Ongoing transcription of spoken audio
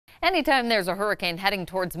Anytime there's a hurricane heading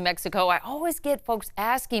towards Mexico, I always get folks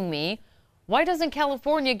asking me, why doesn't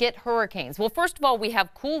California get hurricanes? Well, first of all, we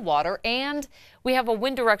have cool water and we have a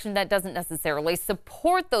wind direction that doesn't necessarily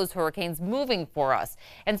support those hurricanes moving for us.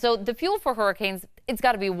 And so the fuel for hurricanes, it's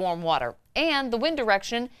got to be warm water. And the wind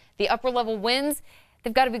direction, the upper level winds,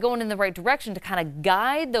 they've got to be going in the right direction to kind of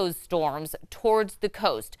guide those storms towards the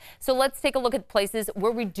coast. So let's take a look at places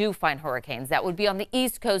where we do find hurricanes. That would be on the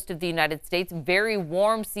east coast of the United States, very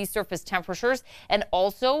warm sea surface temperatures, and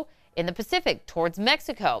also in the Pacific towards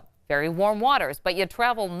Mexico. Very warm waters, but you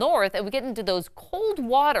travel north and we get into those cold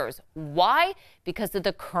waters. Why? Because of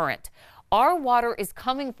the current. Our water is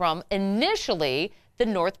coming from initially the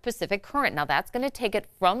North Pacific Current. Now that's going to take it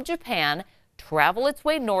from Japan, travel its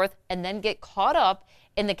way north, and then get caught up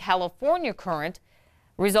in the California current,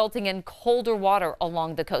 resulting in colder water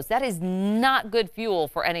along the coast. That is not good fuel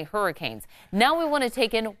for any hurricanes. Now we want to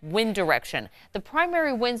take in wind direction. The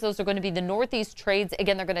primary winds, those are going to be the northeast trades.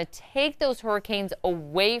 Again, they're going to take those hurricanes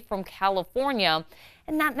away from California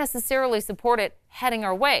and not necessarily support it heading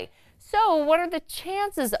our way. So what are the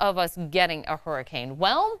chances of us getting a hurricane?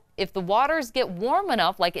 Well, if the waters get warm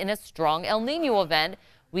enough, like in a strong El Nino event,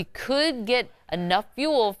 we could get enough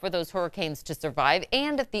fuel for those hurricanes to survive.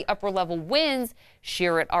 And if the upper level winds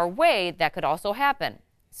shear it our way, that could also happen.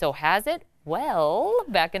 So has it? Well,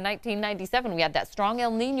 back in 1997, we had that strong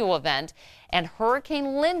El Nino event and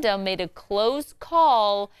Hurricane Linda made a close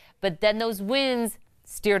call, but then those winds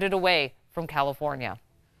steered it away from California.